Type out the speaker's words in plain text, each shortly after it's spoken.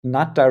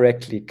not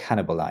directly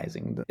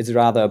cannibalizing. It's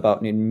rather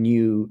about a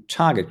new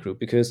target group,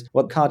 because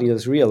what car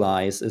dealers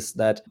realize is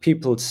that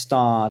people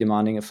start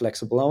demanding a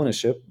flexible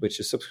ownership, which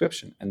is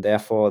subscription. And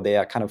therefore, they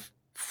are kind of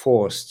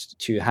forced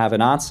to have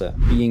an answer.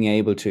 Being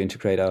able to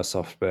integrate our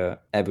software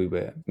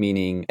everywhere,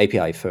 meaning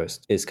API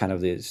first, is kind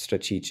of the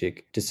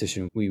strategic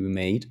decision we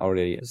made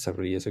already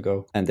several years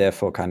ago. And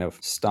therefore kind of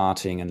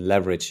starting and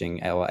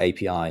leveraging our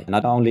API,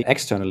 not only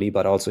externally,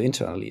 but also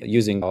internally,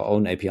 using our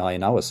own API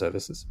in our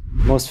services.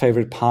 Most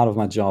favorite part of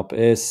my job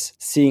is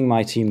seeing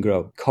my team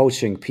grow,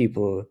 coaching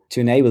people to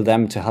enable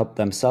them to help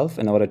themselves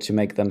in order to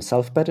make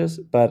themselves better.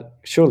 But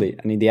surely,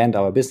 and in the end,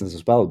 our business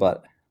as well,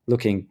 but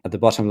looking at the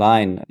bottom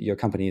line, your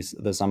company is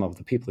the sum of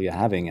the people you're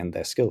having and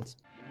their skills.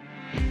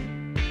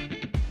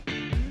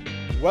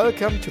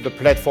 Welcome to the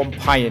Platform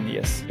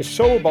Pioneers, a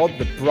show about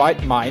the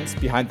bright minds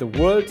behind the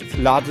world's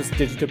largest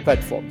digital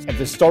platforms and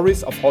the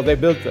stories of how they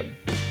built them.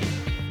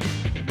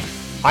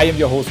 I am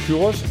your host,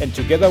 Kurosh, and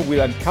together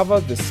we'll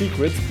uncover the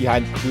secrets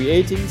behind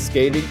creating,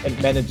 scaling,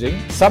 and managing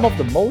some of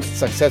the most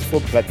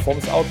successful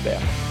platforms out there.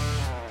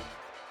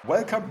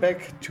 Welcome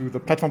back to the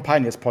Platform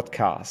Pioneers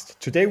podcast.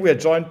 Today we are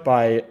joined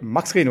by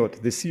Max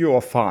Renoth, the CEO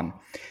of Faaren.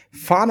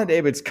 Faaren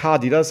enables car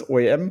dealers,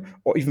 OEM,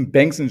 or even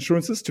banks and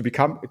insurances to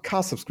become a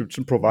car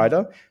subscription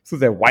provider through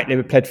their white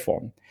label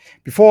platform.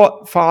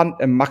 Before Faaren,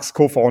 Max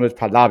co-founded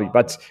Parlabi,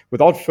 but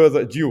without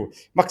further ado,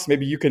 Max,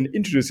 maybe you can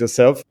introduce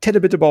yourself. Tell a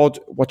bit about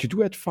what you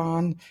do at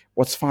Faaren,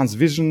 what's Faaren's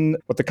vision,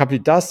 what the company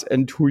does,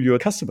 and who your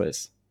customer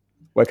is.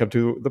 Welcome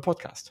to the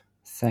podcast.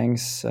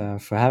 Thanks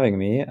for having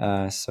me.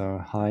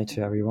 So hi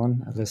to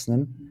everyone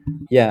listening.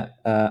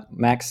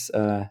 Max,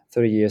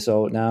 30 years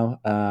old now.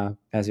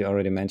 As you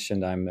already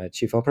mentioned, I'm a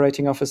Chief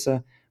Operating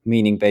Officer,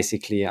 meaning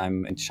basically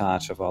I'm in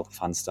charge of all the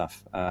fun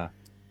stuff,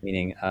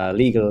 meaning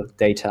legal,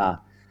 data,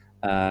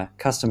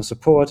 customer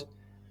support,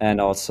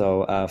 and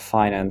also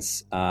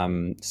finance.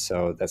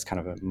 So that's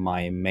kind of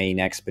my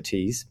main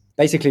expertise.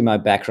 Basically, my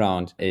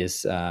background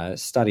is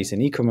studies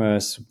in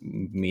e-commerce,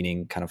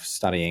 meaning kind of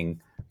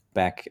studying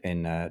back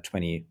in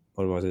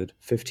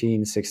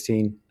 15,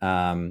 16,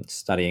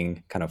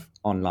 studying kind of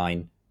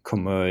online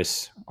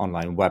commerce,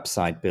 online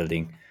website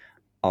building,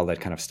 all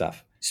that kind of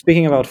stuff.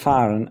 Speaking about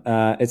Faaren,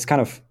 it's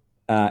kind of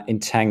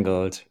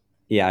entangled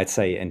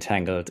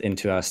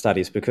into our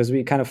studies, because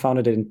we kind of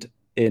founded it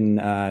in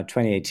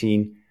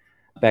 2018,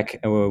 back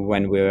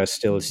when we were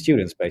still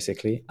students,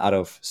 basically,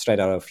 straight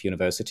out of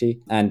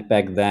university. And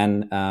back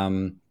then,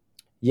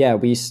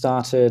 we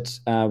started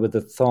with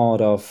the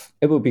thought of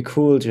it would be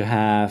cool to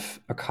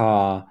have a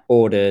car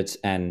ordered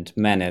and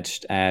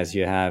managed as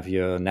you have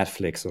your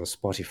Netflix or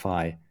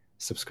Spotify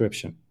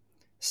subscription.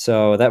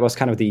 So that was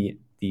kind of the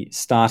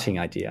starting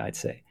idea, I'd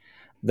say.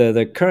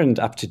 The current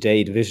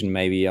up-to-date vision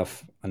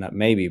most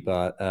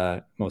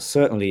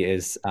certainly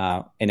is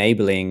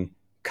enabling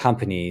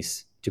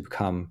companies to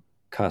become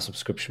car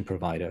subscription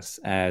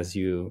providers, as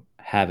you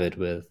have it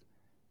with,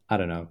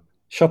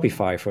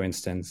 Shopify, for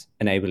instance,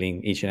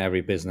 enabling each and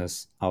every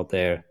business out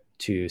there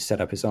to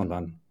set up his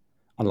own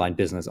online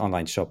business,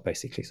 online shop,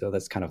 basically. So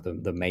that's kind of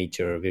the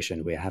major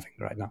vision we're having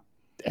right now.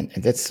 And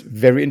that's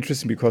very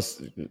interesting,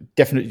 because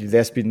definitely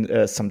there's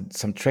been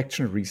some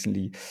traction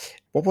recently.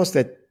 What was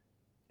that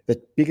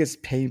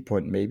biggest pain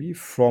point, maybe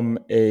from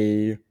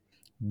a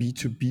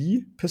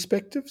B2B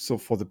perspective, so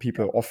for the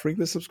people offering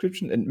the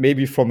subscription, and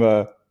maybe from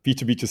a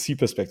B2B2C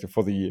perspective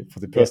for the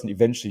person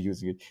eventually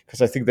using it?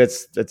 Because I think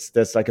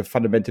that's like a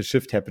fundamental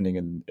shift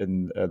happening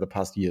in the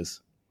past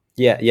years.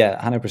 Yeah,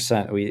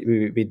 100%.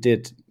 We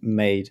did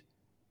made,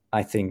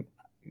 I think,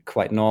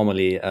 quite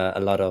normally a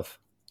lot of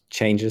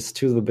changes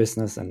to the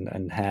business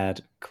and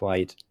had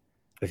quite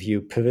a few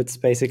pivots,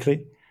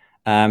 basically.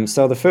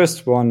 So the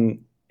first one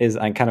is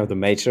kind of the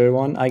major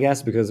one, I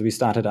guess, because we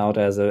started out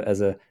as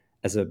a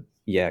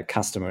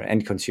customer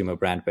and consumer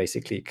brand,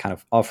 basically kind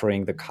of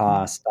offering the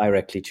cars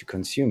directly to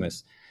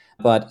consumers,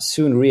 but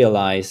soon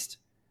realized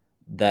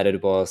that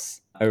it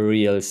was a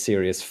real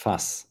serious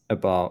fuss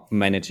about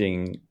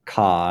managing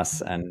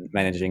cars and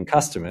managing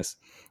customers.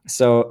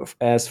 So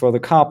as for the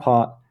car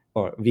part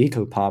or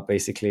vehicle part,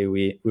 basically,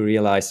 we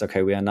realized,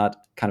 okay, we are not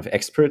kind of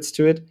experts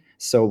to it.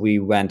 So we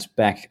went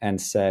back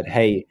and said,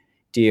 hey,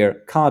 dear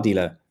car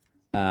dealer,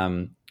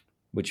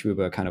 which we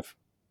were kind of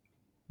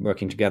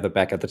working together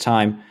back at the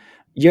time,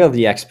 you're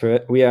the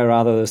expert. We are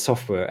rather the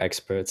software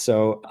experts.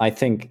 So I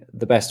think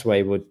the best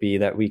way would be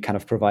that we kind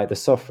of provide the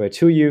software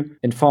to you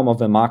in form of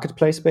a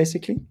marketplace,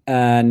 basically.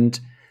 And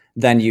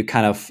then you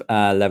kind of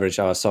leverage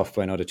our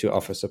software in order to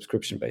offer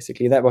subscription,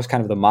 basically. That was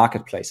kind of the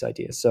marketplace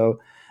idea. So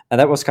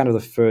that was kind of the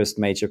first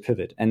major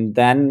pivot. And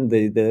then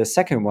the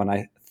second one,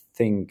 I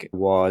think,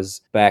 was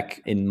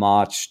back in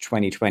March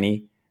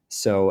 2020.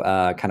 So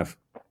kind of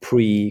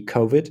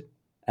pre-COVID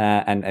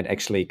and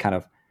actually kind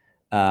of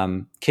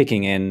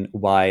kicking in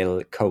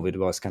while COVID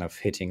was kind of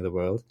hitting the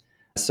world.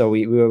 So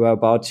we were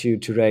about to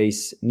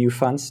raise new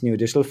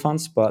additional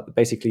funds, but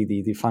basically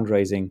the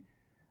fundraising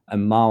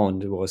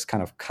amount was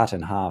kind of cut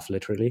in half,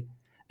 literally.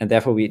 And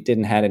therefore we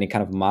didn't have any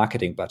kind of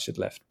marketing budget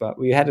left, but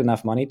we had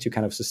enough money to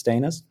kind of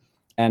sustain us.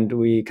 and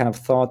we kind of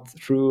thought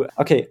through,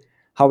 okay,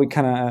 how we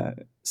kind of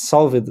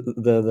solve it,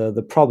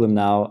 the problem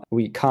now.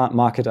 We can't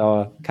market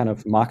our kind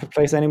of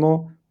marketplace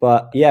anymore,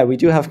 but yeah, we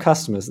do have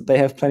customers. They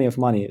have plenty of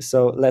money,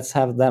 so let's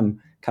have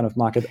them kind of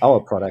market our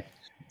product.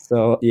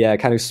 So yeah,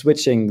 kind of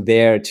switching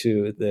there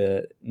to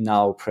the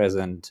now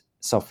present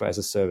software as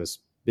a service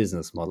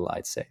business model,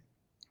 I'd say.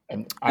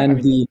 And I And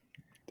mean, the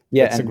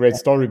yeah, that's a and great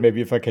story.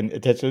 Maybe if I can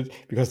attach it,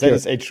 because that sure,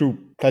 is a true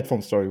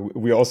platform story.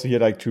 We also here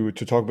like to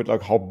talk about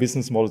like how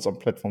business models on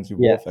platforms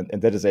yeah, evolve,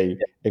 and that is a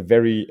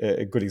very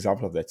good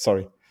example of that.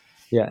 Sorry.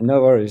 yeah,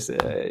 no worries.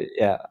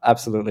 Yeah,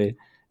 absolutely.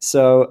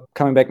 So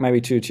coming back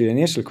maybe to the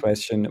initial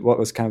question, what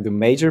was kind of the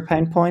major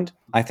pain point?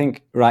 I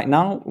think right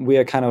now we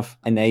are kind of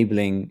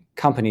enabling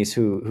companies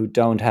who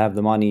don't have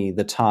the money,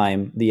 the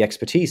time, the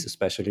expertise,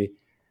 especially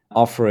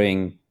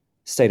offering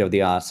state of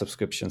the art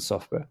subscription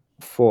software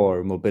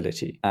for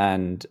mobility,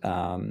 and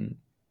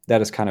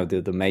that is kind of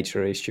the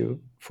major issue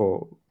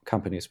for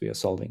companies we are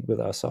solving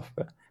with our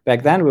software.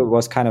 Back then, it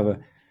was kind of a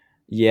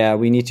yeah,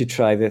 we need to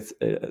try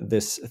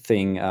this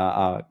thing,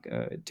 our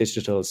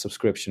digital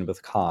subscription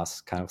with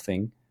cars kind of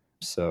thing.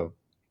 So,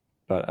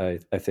 but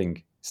I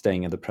think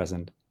staying in the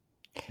present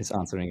is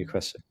answering your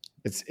question.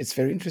 It's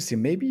very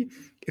interesting. Maybe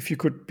if you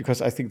could,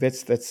 because I think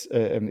that's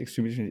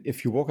extremely interesting.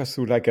 If you walk us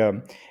through like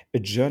a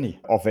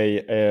journey of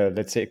a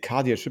let's say a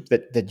car dealership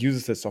that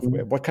uses the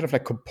software, Mhm. what kind of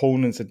like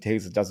components it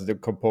takes? It does the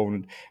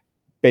component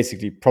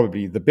basically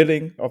probably the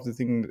billing of the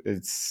thing.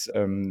 It's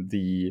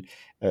the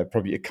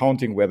probably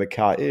accounting where the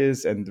car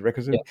is and the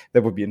records. Yeah,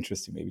 That would be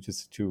interesting, maybe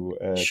just to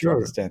sure.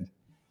 understand.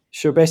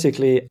 Sure.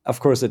 Basically,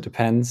 of course, it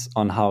depends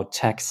on how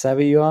tech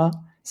savvy you are.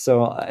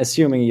 So,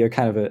 assuming you're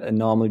kind of a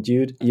normal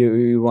dude,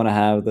 you want to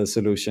have the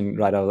solution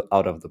right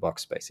out of the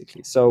box,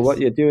 basically. So, what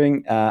Yes. you're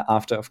doing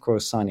after, of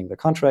course, signing the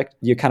contract,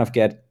 you kind of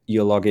get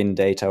your login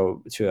data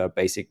to a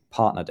basic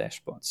partner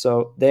dashboard.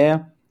 So,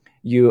 there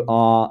you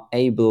are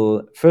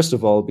able, first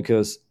of all,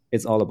 because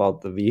it's all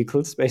about the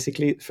vehicles,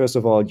 basically. First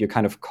of all, you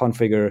kind of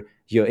configure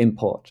your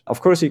import.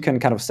 Of course, you can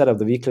kind of set up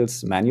the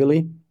vehicles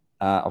manually.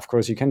 Of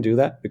course, you can do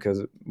that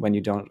because when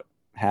you don't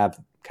have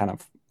kind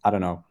of, I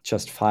don't know,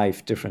 just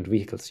 5 different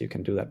vehicles, you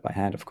can do that by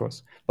hand, of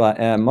course. But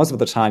most of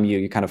the time,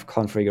 you kind of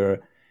configure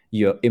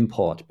your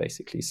import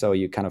basically. So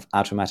you kind of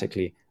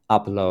automatically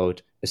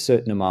upload a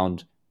certain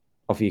amount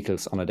of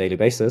vehicles on a daily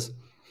basis.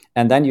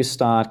 And then you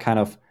start kind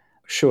of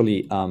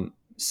surely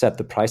set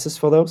the prices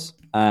for those.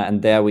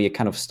 And there we are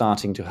kind of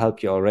starting to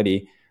help you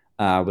already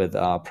with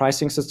our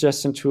pricing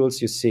suggestion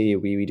tools. You see,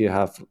 we do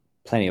have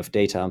plenty of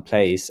data in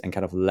place and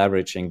kind of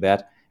leveraging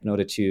that in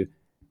order to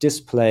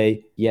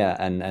display, yeah,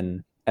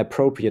 an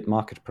appropriate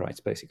market price,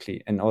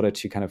 basically, in order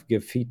to kind of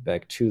give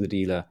feedback to the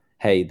dealer,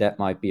 hey, that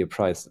might be a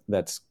price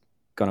that's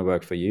going to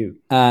work for you.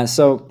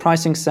 So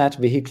pricing set,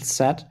 vehicle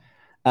set.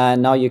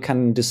 Now you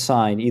can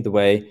decide either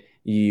way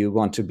you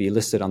want to be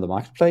listed on the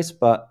marketplace,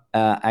 but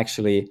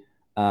actually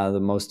the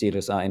most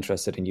dealers are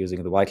interested in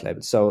using the white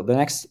label. So the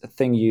next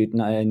thing you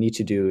need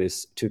to do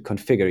is to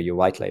configure your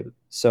white label.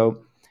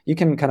 So you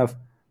can kind of,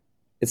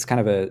 it's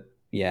kind of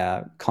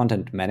a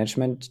content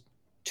management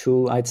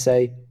tool, I'd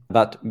say,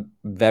 but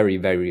very,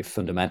 very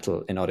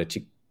fundamental in order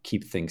to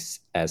keep things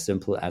as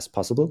simple as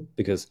possible,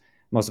 because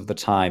most of the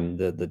time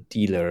the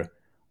dealer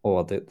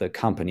or the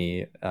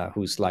company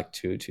who's like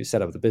to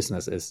set up the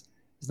business is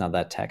not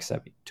that tech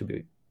savvy, to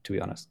be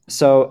honest.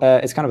 So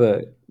it's kind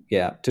of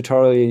a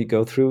tutorial you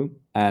go through,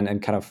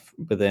 and kind of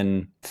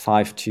within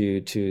 5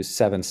 to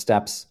 7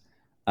 steps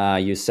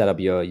you set up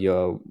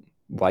your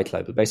white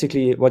label.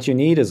 Basically, what you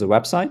need is a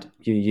website.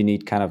 You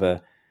need kind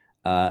of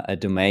a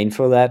domain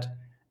for that,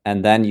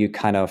 and then you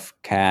kind of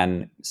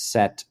can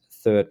set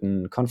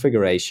certain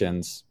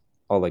configurations,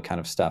 all that kind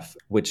of stuff,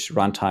 which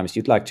runtimes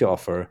you'd like to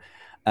offer,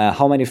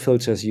 how many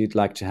filters you'd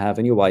like to have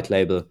in your white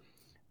label,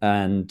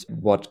 and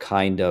what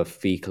kind of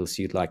vehicles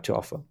you'd like to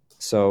offer.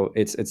 So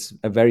it's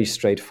a very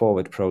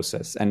straightforward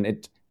process, and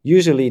it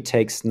usually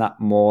takes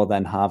not more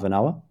than half an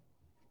hour.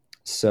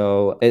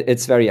 So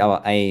it's very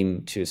our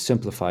aim to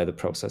simplify the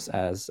process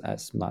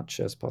as much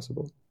as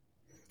possible.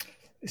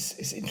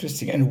 It's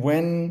interesting. And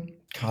when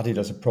car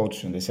dealers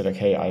approach you and they say like,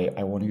 "Hey,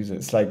 I want to use it,"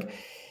 it's like,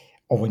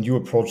 or when you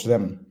approach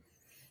them,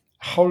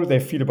 how do they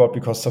feel about,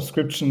 because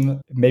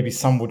subscription, maybe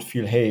some would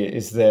feel, hey,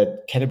 is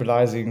that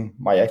cannibalizing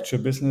my actual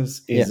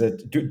business? Yeah, Is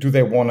it, do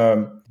they want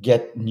to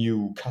get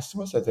new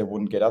customers that they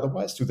wouldn't get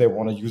otherwise? Do they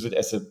want to use it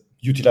as a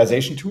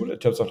utilization tool in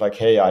terms of like,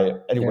 hey, yeah.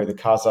 anyway, the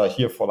cars are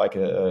here for like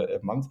a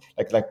month.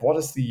 Like what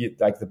is the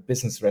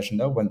business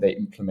rationale when they're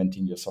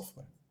implementing your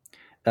software?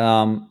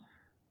 Um,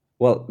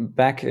 well,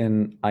 back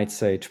in, I'd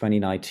say,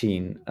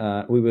 2019,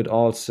 we would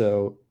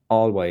also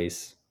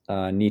always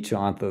need to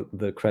answer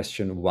the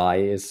question, why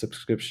is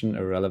subscription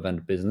a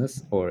relevant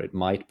business? Or it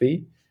might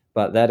be,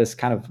 but that is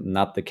kind of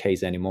not the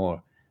case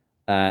anymore.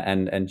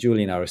 And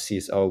Julian, our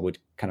CSO, would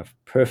kind of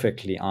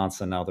perfectly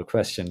answer now the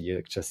question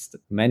you just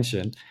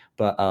mentioned,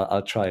 but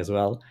I'll try as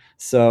well.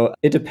 So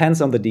it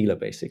depends on the dealer,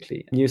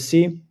 basically. You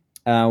see,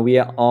 we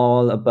are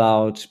all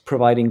about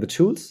providing the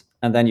tools,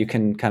 and then you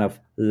can kind of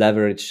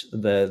leverage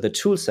the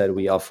tool set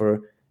we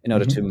offer in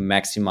order to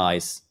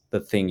maximize the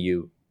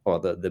thing or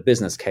the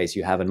business case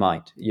you have in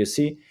mind. You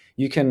see,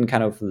 you can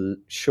kind of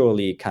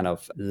surely kind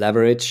of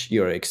leverage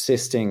your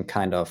existing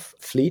kind of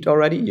fleet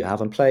already you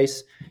have in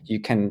place. You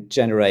can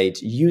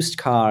generate used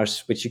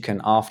cars, which you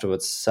can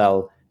afterwards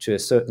sell to a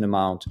certain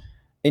amount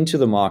into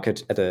the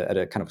market at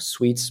a kind of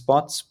sweet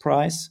spots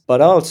price.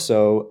 But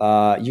also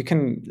you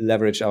can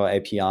leverage our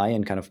API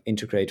and kind of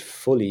integrate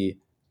fully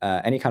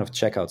any kind of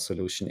checkout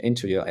solution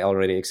into your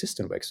already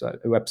existing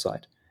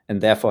website. And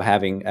therefore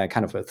having a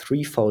kind of a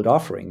threefold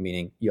offering,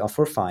 meaning you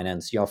offer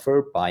finance, you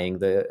offer buying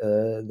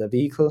the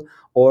vehicle,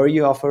 or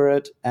you offer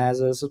it as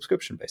a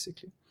subscription,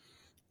 basically.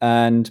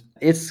 And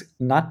it's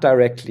not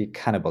directly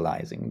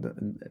cannibalizing.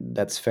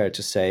 That's fair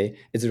to say.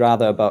 It's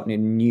rather about a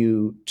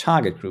new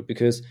target group,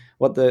 because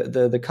what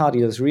the car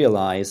dealers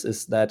realize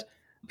is that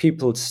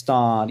people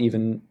start,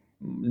 even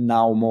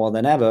now more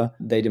than ever,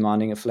 they're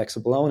demanding a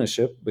flexible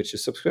ownership, which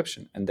is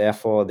subscription. And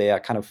therefore they are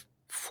kind of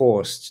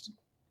forced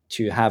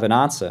to have an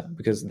answer,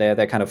 because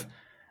they're kind of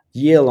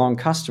year-long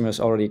customers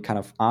already kind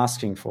of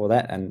asking for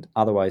that, and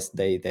otherwise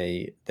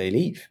they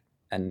leave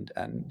and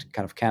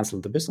kind of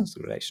cancel the business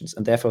relations,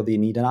 and therefore they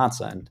need an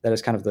answer, and that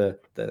is kind of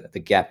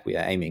the gap we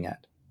are aiming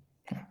at.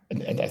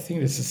 And I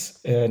think this is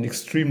an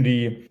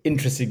extremely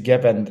interesting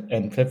gap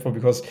and platform,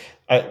 because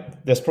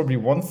there's probably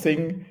one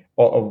thing,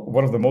 or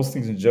one of the most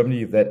things in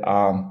Germany that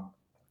are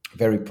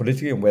very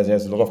political and where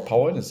there's a lot of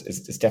power is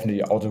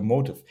definitely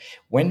automotive.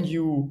 When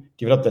you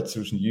developed that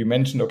solution, you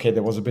mentioned, okay,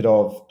 there was a bit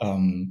of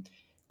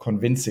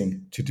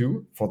convincing to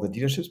do for the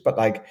dealerships, but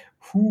like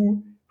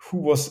who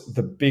was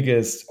the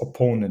biggest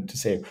opponent to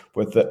say?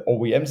 Were the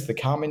OEMs, the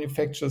car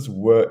manufacturers?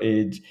 Were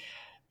it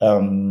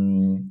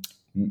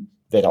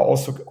that are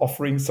also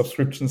offering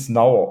subscriptions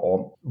now,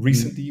 or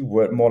recently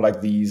were it more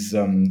like these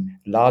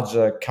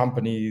larger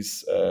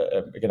companies?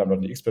 Again, I'm not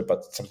an expert,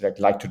 but something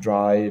like to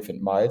Drive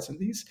and Miles and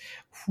these,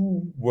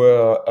 who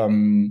were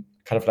kind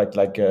of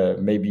like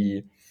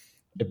maybe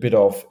a bit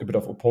of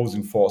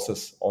opposing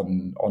forces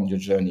on your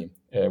journey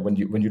when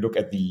you look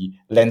at the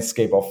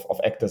landscape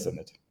of actors in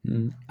it.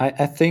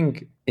 I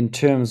think in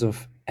terms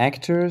of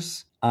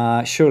actors,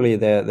 surely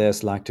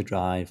there's Like to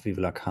Drive,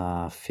 Viva La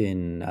Car,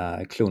 Finn,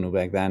 Cluno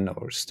back then,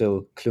 or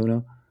still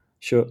Cluno,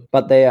 sure.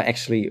 But they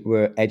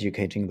were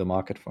educating the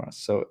market for us.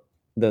 So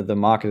the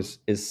market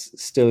is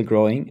still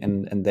growing,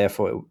 and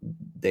therefore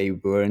they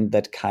weren't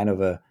that kind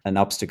of an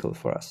obstacle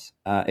for us.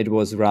 It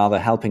was rather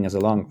helping us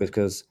along,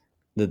 because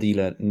the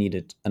dealer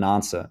needed an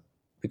answer,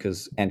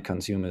 because end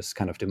consumers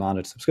kind of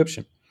demanded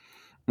subscription.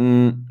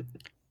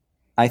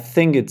 I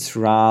think it's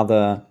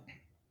rather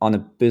on a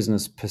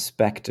business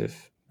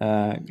perspective.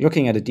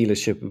 Looking at a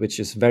dealership which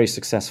is very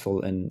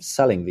successful in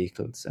selling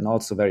vehicles and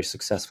also very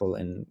successful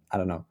in,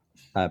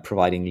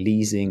 providing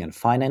leasing and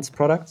finance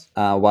products,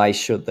 why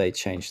should they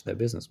change their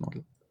business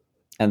model?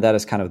 And that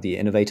is kind of the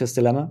innovator's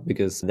dilemma,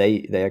 because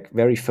they are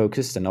very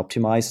focused and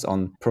optimized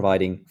on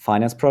providing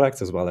finance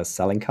products as well as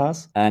selling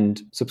cars.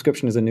 And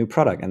subscription is a new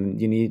product,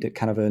 and you need a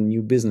kind of a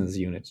new business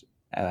unit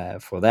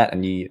for that.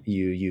 And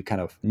you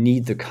kind of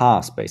need the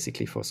cars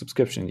basically for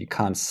subscription. You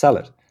can't sell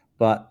it.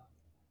 But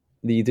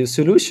the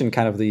solution,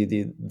 kind of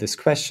these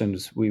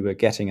questions we were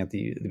getting at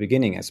the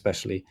beginning,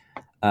 especially,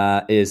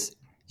 is,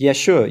 yeah,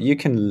 sure, you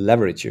can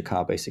leverage your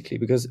car basically,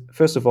 because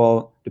first of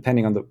all,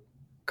 depending on the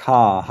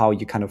car, how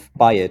you kind of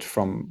buy it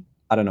from,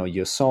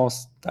 your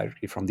source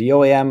directly from the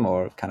OEM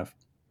or kind of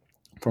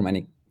from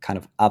any kind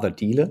of other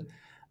dealer.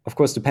 Of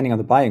course, depending on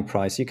the buying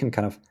price, you can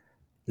kind of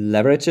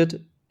leverage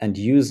it and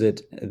use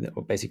it,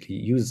 or basically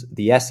use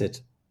the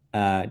asset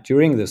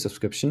during the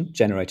subscription,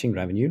 generating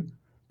revenue,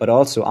 but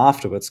also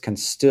afterwards can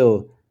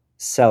still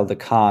sell the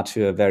car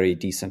to a very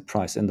decent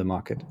price in the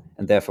market,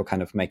 and therefore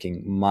kind of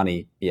making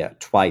money,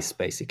 twice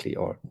basically,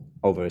 or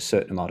over a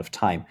certain amount of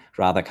time,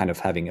 rather kind of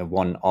having a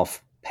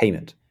one-off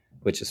payment,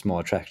 which is more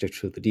attractive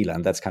to the dealer.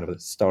 And that's kind of a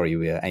story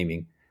we are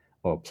aiming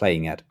or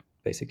playing at,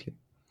 basically.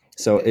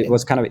 So it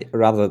was kind of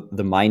rather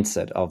the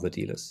mindset of the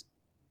dealers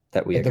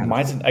that we are the kind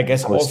mindset, of I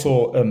guess,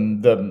 also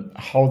the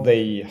how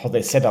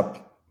they set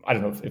up. I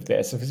don't know if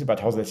they're sufficient, but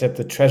how they set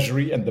the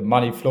treasury and the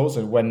money flows,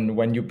 and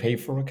when you pay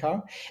for a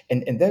car,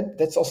 and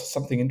that's also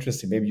something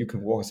interesting. Maybe you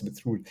can walk us a bit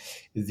through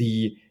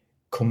the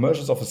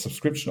commercials of a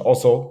subscription,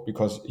 also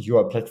because you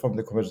are a platform.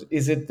 The commercials,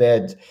 is it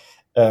that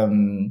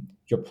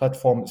your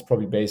platform is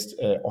probably based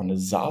on a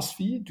SaaS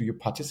fee? Do you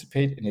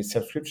participate in a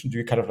subscription? Do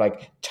you kind of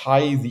like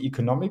tie the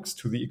economics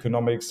to the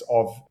economics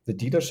of the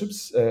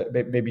dealerships?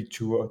 Maybe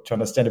to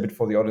understand a bit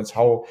for the audience,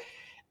 how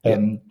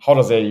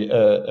does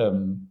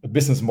a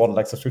business model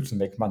like subscription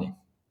make money?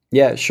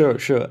 Yeah, sure.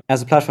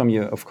 As a platform,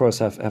 you of course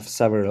have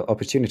several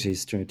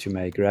opportunities to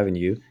make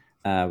revenue.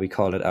 We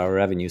call it our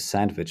revenue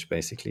sandwich,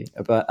 basically.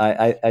 But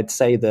I'd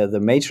say the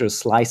major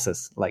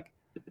slices, like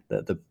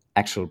the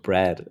actual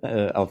bread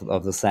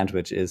of the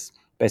sandwich, is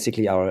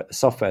basically our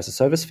software as a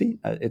service fee.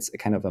 It's a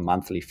kind of a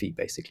monthly fee,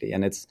 basically,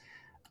 and it's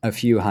a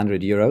few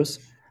 €100.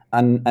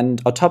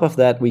 And on top of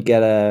that, we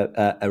get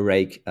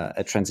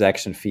a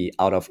transaction fee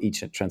out of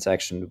each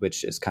transaction,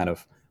 which is kind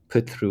of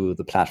put through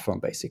the platform.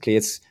 Basically,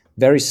 it's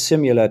very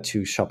similar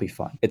to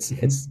Shopify.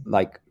 It's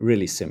like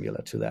really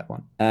similar to that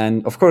one.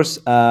 And of course,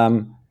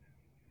 that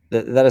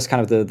is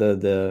kind of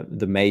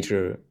the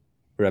major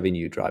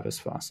revenue drivers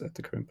for us at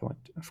the current point,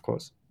 of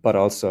course. But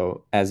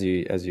also, as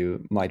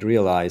you might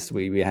realize,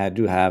 we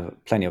do have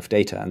plenty of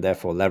data, and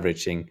therefore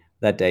leveraging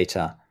that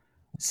data,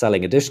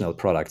 selling additional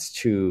products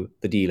to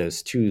the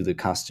dealers, to the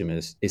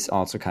customers, is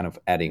also kind of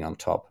adding on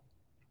top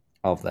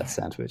of that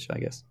sandwich, I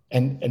guess.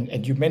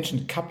 And you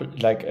mentioned couple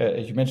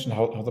you mentioned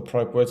how the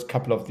product works,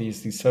 couple of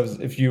these services.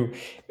 If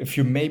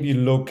you maybe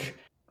look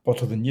or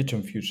to the near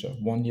term future,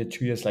 1 year,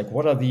 2 years, like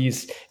what are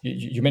these?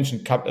 You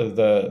mentioned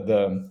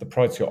the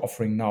products you're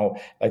offering now.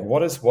 Like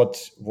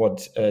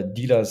what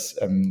dealers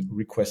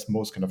request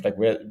most, kind of like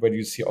where do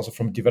you see also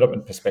from a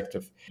development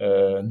perspective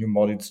new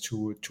models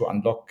to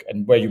unlock,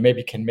 and where you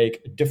maybe can make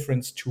a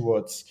difference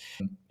towards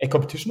a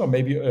competition, or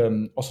maybe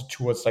also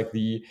towards like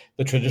the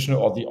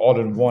traditional or the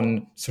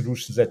all-in-one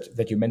solutions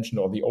that you mentioned,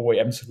 or the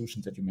OEM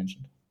solutions that you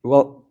mentioned?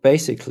 Well,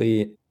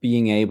 basically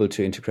being able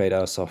to integrate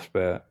our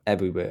software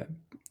everywhere,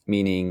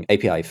 meaning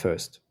API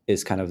first,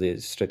 is kind of the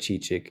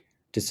strategic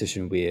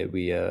decision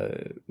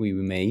we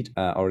made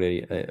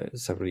already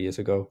several years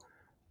ago,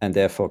 and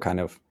therefore kind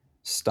of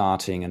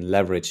starting and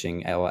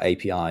leveraging our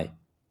API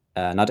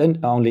not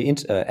only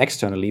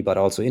externally but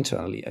also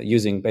internally,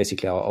 using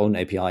basically our own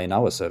API in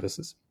our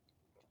services,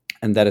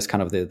 and that is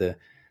kind of the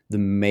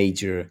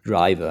major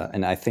driver,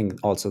 and I think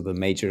also the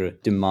major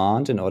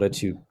demand in order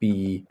to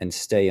be and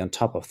stay on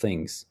top of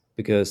things,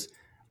 because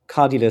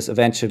car dealers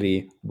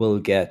eventually will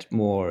get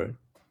more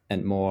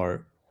and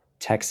more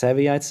tech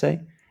savvy, I'd say,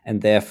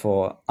 and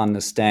therefore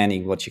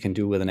understanding what you can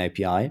do with an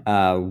API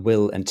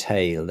will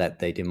entail that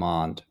they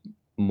demand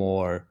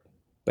more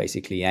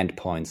basically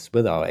endpoints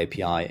with our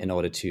API in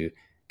order to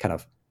kind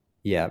of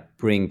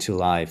bring to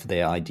life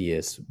their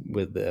ideas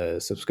with the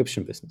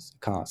subscription business,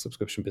 car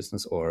subscription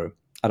business, or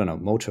I don't know,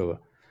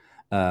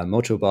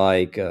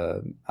 motorbike,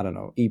 I don't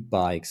know,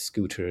 e-bikes,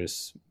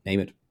 scooters, name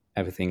it,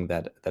 everything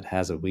that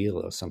has a wheel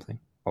or something,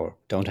 or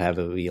don't have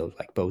a wheel,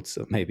 like boats,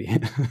 maybe.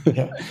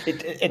 Yeah,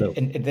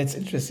 and that's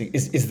interesting.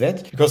 Is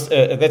that because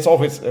that's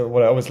always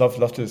what I always love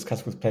to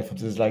discuss with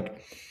platforms is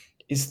like,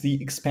 is the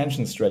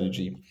expansion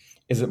strategy?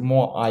 Is it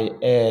more I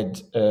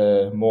add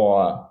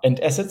more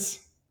end assets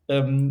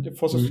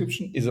for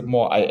subscription? Is it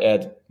more I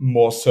add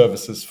more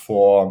services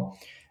for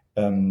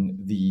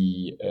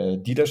the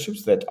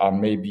dealerships that are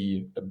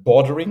maybe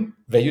bordering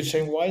value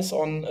chain wise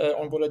on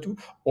what I do,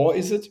 or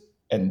is it,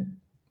 and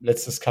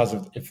let's discuss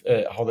if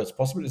how that's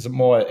possible, is it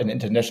more an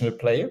international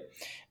player?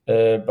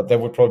 But that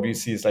would probably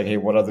see is like, hey,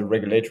 what are the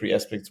regulatory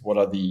aspects? What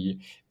are the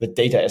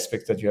data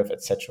aspects that you have,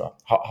 etc.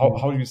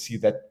 How do you see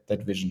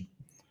that vision?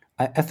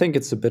 I think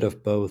it's a bit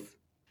of both.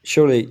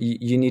 Surely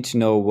you need to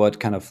know what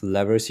kind of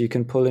levers you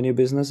can pull in your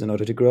business in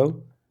order to grow.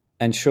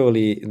 And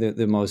surely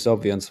the most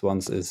obvious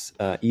ones is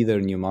either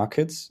new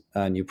markets,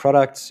 new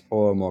products,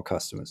 or more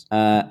customers.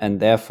 And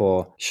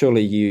therefore,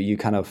 surely you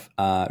kind of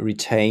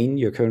retain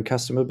your current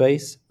customer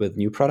base with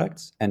new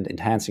products and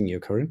enhancing your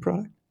current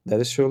product.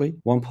 That is surely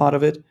one part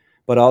of it.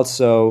 But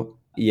also,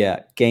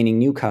 gaining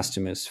new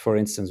customers, for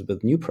instance,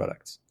 with new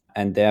products.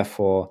 And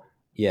therefore,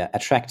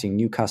 attracting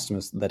new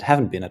customers that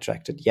haven't been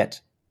attracted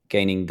yet,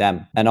 gaining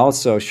them, and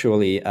also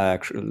surely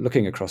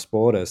looking across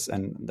borders,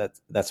 and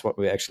that's what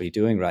we're actually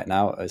doing right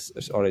now,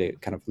 is already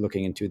kind of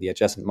looking into the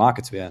adjacent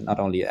markets. We are not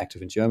only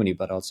active in Germany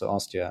but also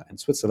Austria and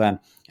Switzerland,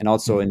 and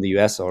also in the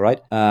US. All right,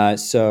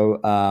 so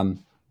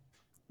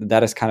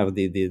that is kind of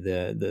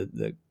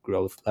the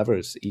growth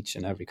levers each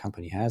and every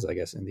company has, I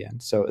guess, in the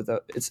end. So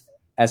it's,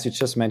 as you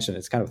just mentioned,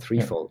 it's kind of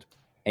threefold,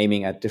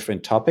 aiming at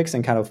different topics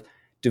and kind of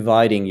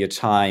dividing your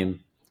time.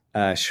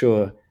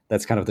 Sure,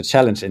 that's kind of the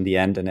challenge in the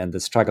end, and then the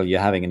struggle you're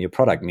having in your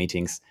product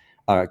meetings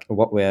are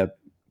what we're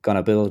going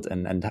to build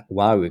and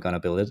why we're going to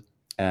build it,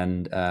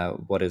 and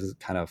what is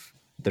kind of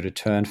the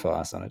return for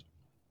us on it.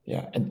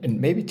 Yeah,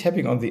 and maybe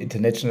tapping on the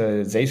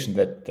internationalization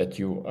that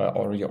you are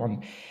already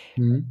on.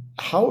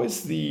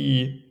 How's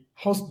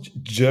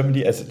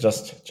Germany as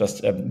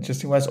just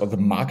interesting wise, or the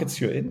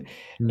markets you're in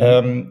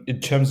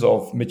terms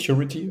of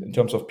maturity, in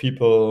terms of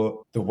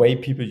people, the way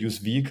people use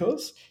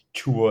vehicles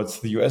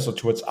towards the US or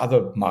towards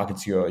other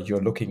markets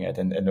you're looking at,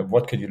 and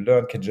what can you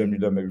learn? Can Germany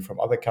learn maybe from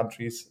other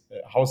countries?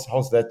 How's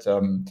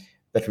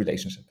that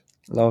relationship?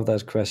 Love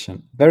that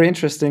question. Very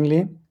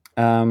interestingly,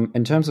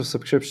 in terms of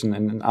subscription,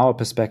 and in our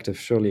perspective,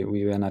 surely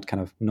we are not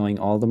kind of knowing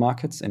all the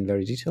markets in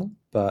very detail,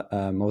 but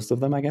most of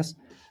them, I guess.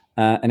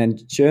 And in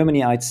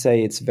Germany, I'd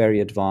say it's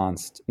very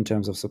advanced in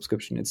terms of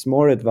subscription. It's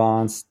more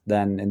advanced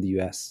than in the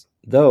US.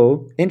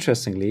 Though,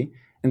 interestingly,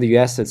 in the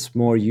US, it's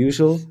more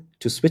usual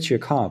to switch your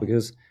car,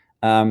 because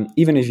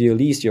even if you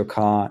lease your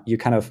car, you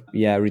kind of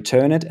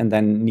return it and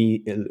then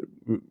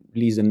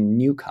lease a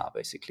new car,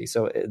 basically.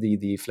 So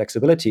the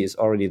flexibility is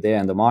already there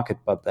in the market,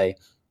 but they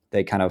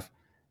kind of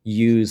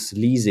use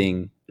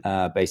leasing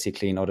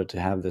basically in order to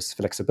have this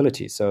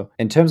flexibility. So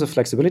in terms of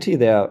flexibility,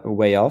 they are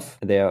way off.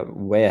 They are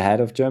way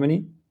ahead of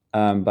Germany.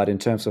 But in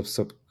terms of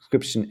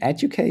subscription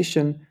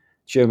education,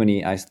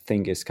 Germany, I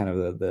think, is kind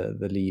of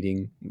the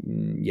leading,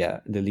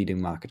 the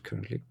leading market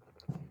currently.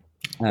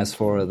 As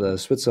for the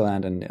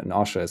Switzerland and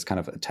Austria, it's kind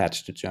of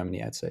attached to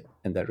Germany, I'd say,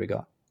 in that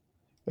regard.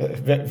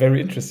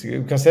 Very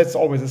interesting, because that's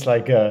always is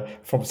like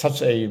from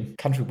such a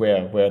country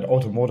where an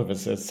automotive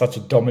is such a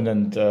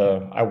dominant,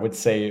 I would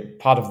say,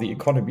 part of the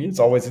economy. It's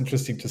always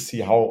interesting to see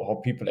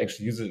how people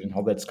actually use it and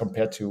how that's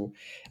compared to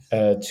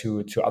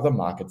other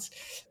markets.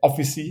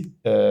 Obviously,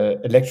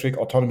 electric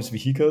autonomous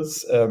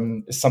vehicles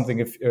is something.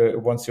 If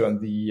once you're in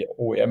the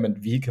OEM and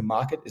vehicle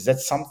market, is that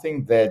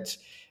something that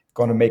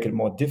going to make it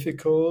more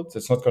difficult?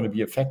 It's not going to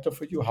be a factor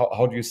for you.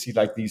 How do you see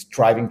like these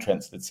driving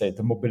trends, let's say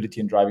the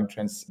mobility and driving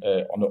trends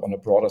on a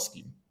broader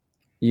scheme?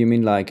 You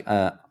mean like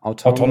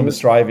Autonomous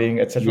driving,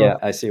 etc.? Yeah,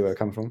 I see where I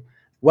come from.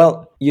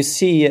 Well, you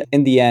see,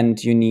 in the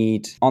end, you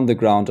need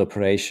on-the-ground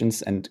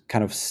operations and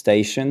kind of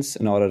stations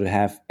in order to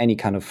have any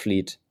kind of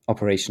fleet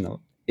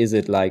operational. Is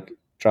it like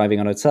driving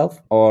on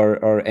itself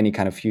or any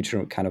kind of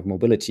future kind of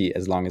mobility,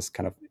 as long as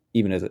kind of,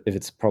 even if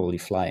it's probably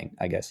flying,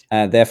 I guess.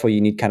 Therefore, you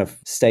need kind of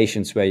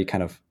stations where you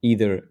kind of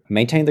either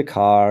maintain the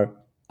car,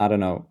 I don't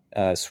know,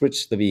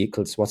 switch the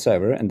vehicles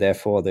whatsoever, and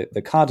therefore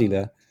the car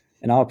dealer,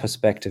 in our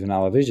perspective, in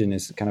our vision,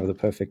 is kind of the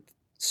perfect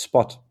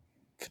spot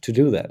to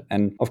do that.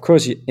 And of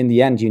course, in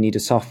the end, you need a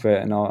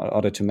software in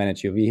order to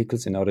manage your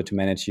vehicles, in order to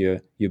manage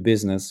your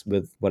business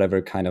with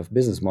whatever kind of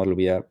business model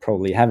we are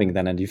probably having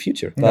then in the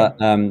future. Yeah.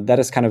 But that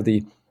is kind of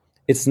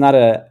it's not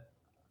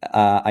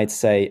I'd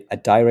say a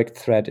direct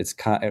threat. It's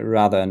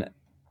rather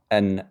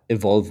an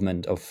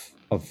evolvement of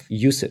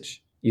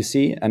usage. You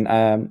see,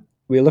 and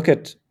we look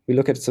at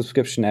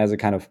subscription as a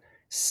kind of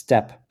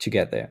step to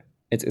get there.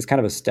 It's kind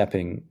of a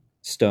stepping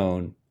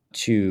stone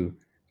to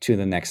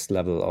the next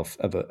level of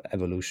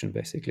evolution,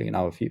 basically, in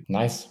our view.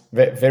 Nice.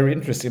 Very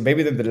interesting.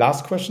 Maybe then the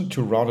last question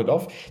to round it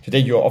off. Today,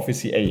 you're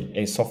obviously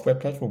a software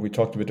platform. We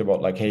talked a bit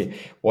about like, hey,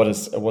 what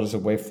is a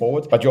way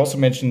forward? But you also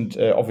mentioned,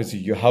 obviously,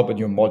 you help in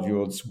your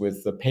modules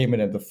with the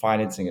payment and the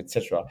financing,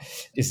 etc.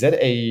 Is that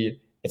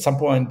at some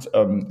point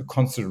a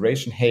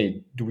consideration,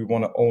 hey, do we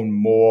want to own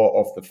more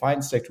of the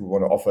finance stack? Do we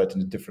want to offer it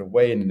in a different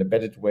way, in an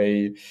embedded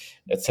way,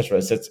 etc.?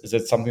 Is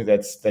that something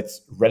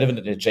that's relevant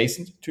and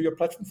adjacent to your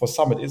platform? For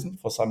some it isn't,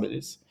 for some it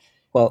is.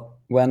 Well,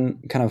 when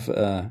kind of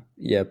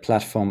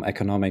platform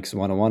economics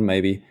 101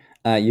 maybe,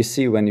 you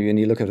see when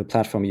you look at a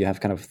platform, you have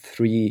kind of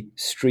three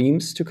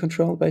streams to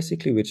control,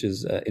 basically, which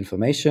is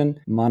information,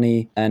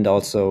 money, and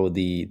also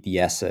the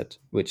asset,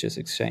 which is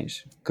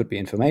exchange. Could be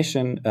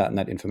information,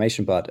 not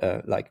information, but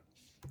like,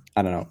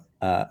 I don't know,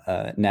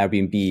 an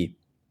Airbnb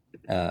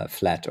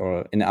flat,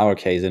 or in our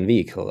case, a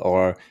vehicle,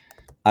 or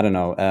I don't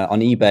know,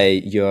 on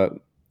eBay, your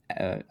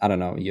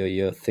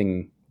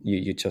thing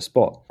you just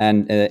bought.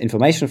 And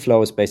information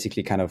flow is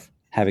basically kind of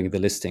having the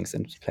listings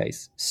in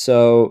place.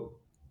 So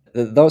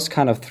those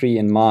kind of three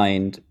in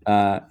mind,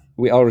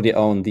 we already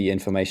own the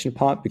information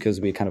part because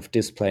we're kind of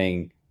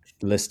displaying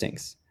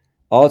listings.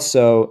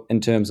 Also, in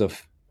terms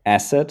of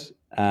asset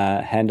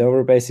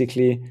handover,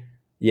 basically,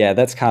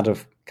 that's kind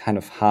of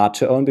hard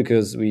to own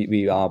because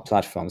we are a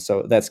platform.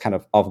 So that's kind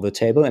of off the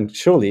table. And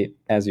surely,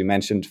 as you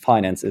mentioned,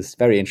 finance is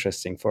very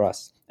interesting for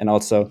us. And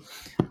also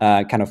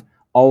kind of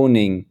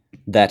owning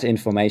that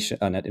information,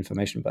 not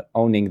information, but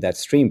owning that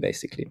stream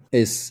basically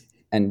is,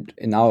 and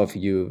in our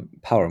view,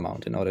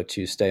 paramount in order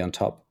to stay on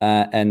top.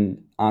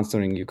 And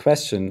answering your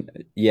question,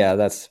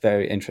 that's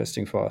very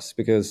interesting for us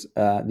because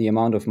the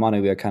amount of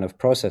money we are kind of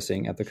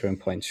processing at the current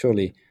point,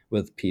 surely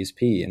with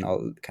PSP and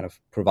all kind of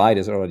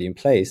providers already in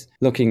place,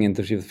 looking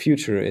into the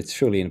future, it's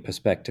surely in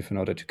perspective in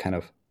order to kind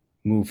of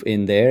move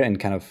in there and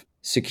kind of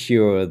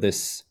secure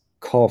this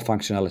core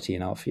functionality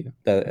in our view.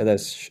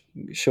 That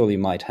surely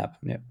might happen,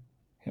 yeah.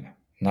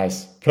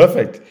 Nice.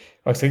 Perfect.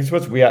 Max, thanks so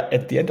much. We are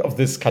at the end of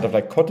this kind of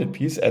like content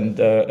piece,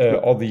 and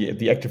all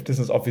the active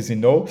listeners obviously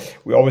know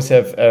we always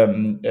have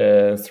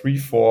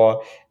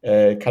 3-4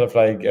 kind of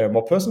like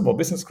more personal, more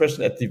business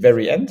questions at the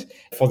very end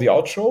for the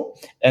outro.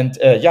 And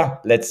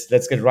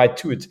let's get right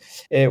to it.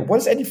 What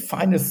is any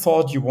final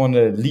thought you want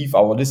to leave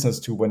our listeners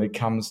to when it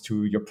comes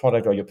to your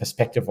product or your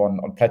perspective on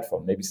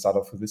platform? Maybe start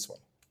off with this one.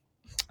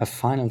 A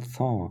final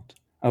thought.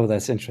 Oh,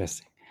 that's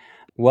interesting.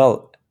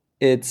 Well,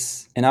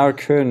 it's in our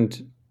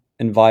current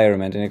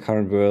environment, in a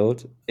current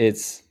world,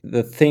 it's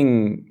the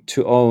thing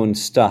to own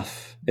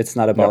stuff. It's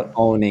not about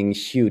owning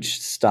huge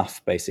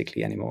stuff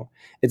basically anymore.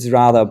 It's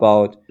rather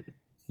about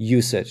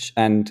usage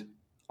and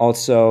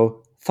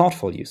also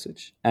thoughtful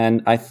usage.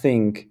 And I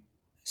think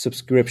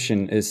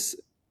subscription is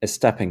a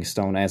stepping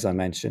stone, as I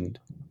mentioned,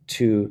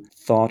 to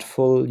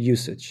thoughtful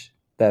usage.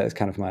 That is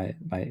kind of my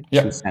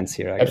 2 cents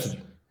here, I guess.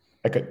 Absolutely.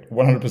 I could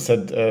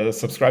 100%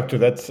 subscribe to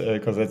that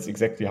because that's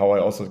exactly how I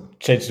also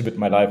changed a bit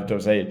my life. To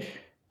say,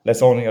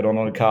 less owning, I don't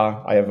own a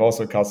car. I have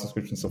also a car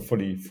subscription, so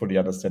fully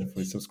understand,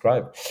 fully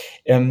subscribe.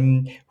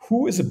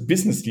 Who is a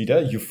business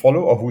leader you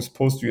follow or whose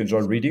posts you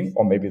enjoy reading,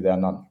 or maybe there are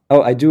none?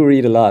 Oh, I do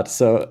read a lot,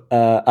 so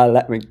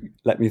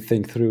let me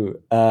think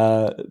through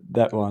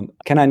that one.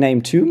 Can I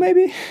name 2,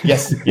 maybe?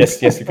 Yes,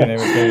 you can name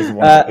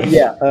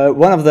it.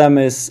 One of them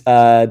is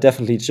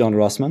definitely John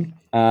Rossman.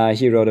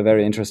 He wrote a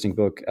very interesting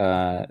book,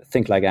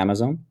 Think Like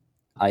Amazon.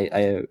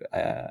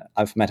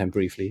 I've met him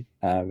briefly.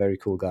 Very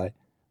cool guy,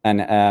 and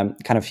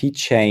kind of he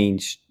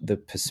changed the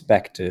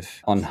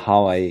perspective on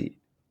how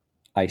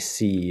I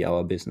see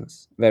our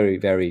business very,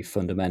 very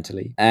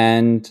fundamentally.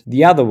 And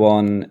the other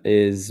one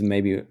is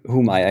maybe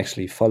whom I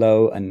actually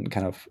follow and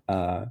kind of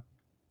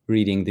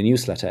reading the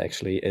newsletter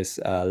actually is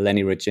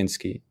Lenny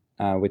Rodzinski,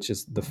 which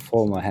is the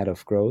former head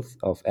of growth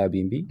of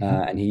Airbnb.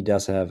 And he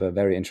does have a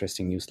very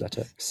interesting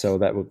newsletter. So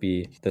that would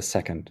be the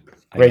second.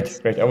 Great.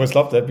 I always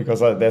love that because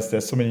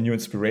there's so many new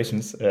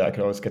inspirations. I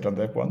can always get on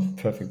that one.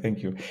 Perfect.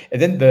 Thank you.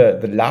 And then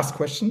the last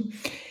question.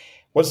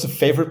 What's the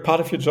favorite part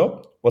of your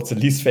job? What's the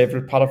least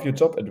favorite part of your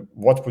job? And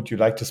what would you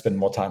like to spend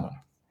more time on?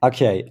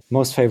 Okay.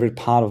 Most favorite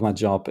part of my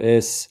job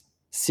is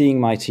seeing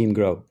my team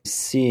grow,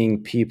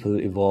 seeing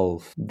people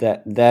evolve.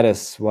 That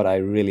is what I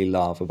really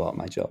love about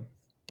my job.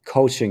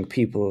 Coaching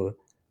people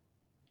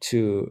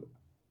to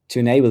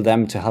enable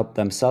them to help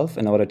themselves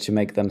in order to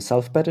make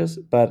themselves better.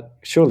 But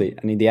surely,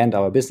 and in the end,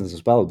 our business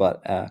as well.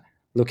 But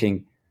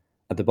looking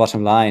at the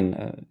bottom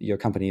line, your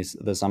company is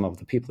the sum of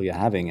the people you're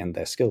having and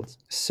their skills.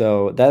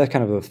 So that is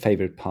kind of a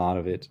favorite part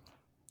of it.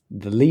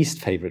 The least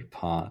favorite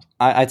part,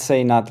 I'd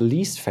say not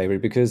least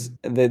favorite, because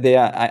they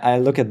are. I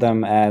look at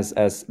them as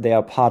they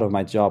are part of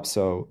my job.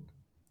 So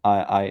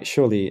I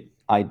surely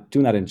I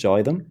do not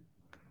enjoy them,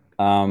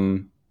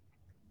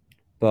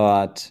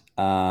 but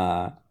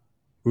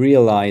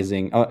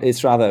realizing,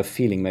 it's rather a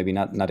feeling, maybe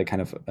not a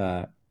kind of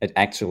an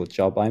actual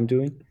job I'm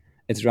doing.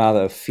 It's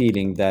rather a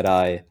feeling that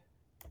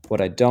what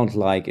I don't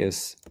like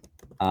is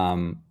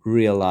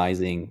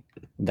realizing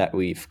that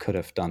we could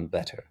have done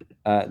better.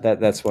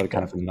 That's what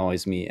kind of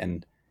annoys me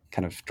and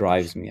kind of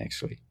drives me,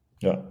 actually.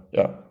 Yeah.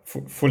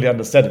 Fully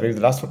understand. Maybe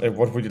the last one,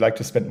 what would you like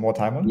to spend more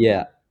time on?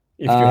 Yeah.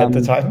 If you had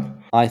the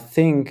time? I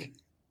think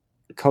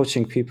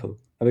coaching people,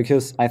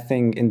 because I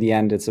think in the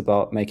end, it's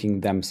about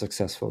making them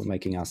successful,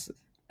 making us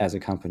as a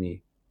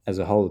company, as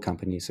a whole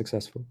company,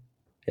 successful.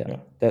 Yeah.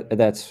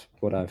 That's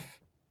what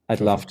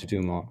I'd love to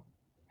do more.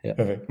 Yeah.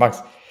 Perfect.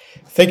 Max,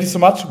 thank you so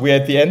much. We're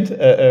at the end,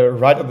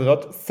 right on the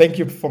dot. Thank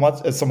you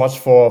so much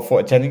for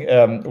attending.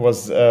 It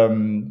was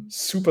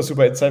super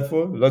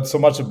insightful. Learned so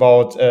much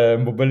about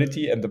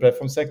mobility and the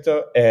platform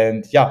sector.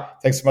 And yeah,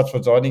 thanks so much for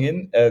joining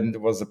in. And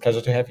it was a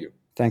pleasure to have you.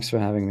 Thanks for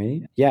having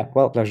me. Yeah,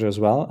 well, pleasure as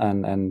well.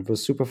 And it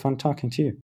was super fun talking to you.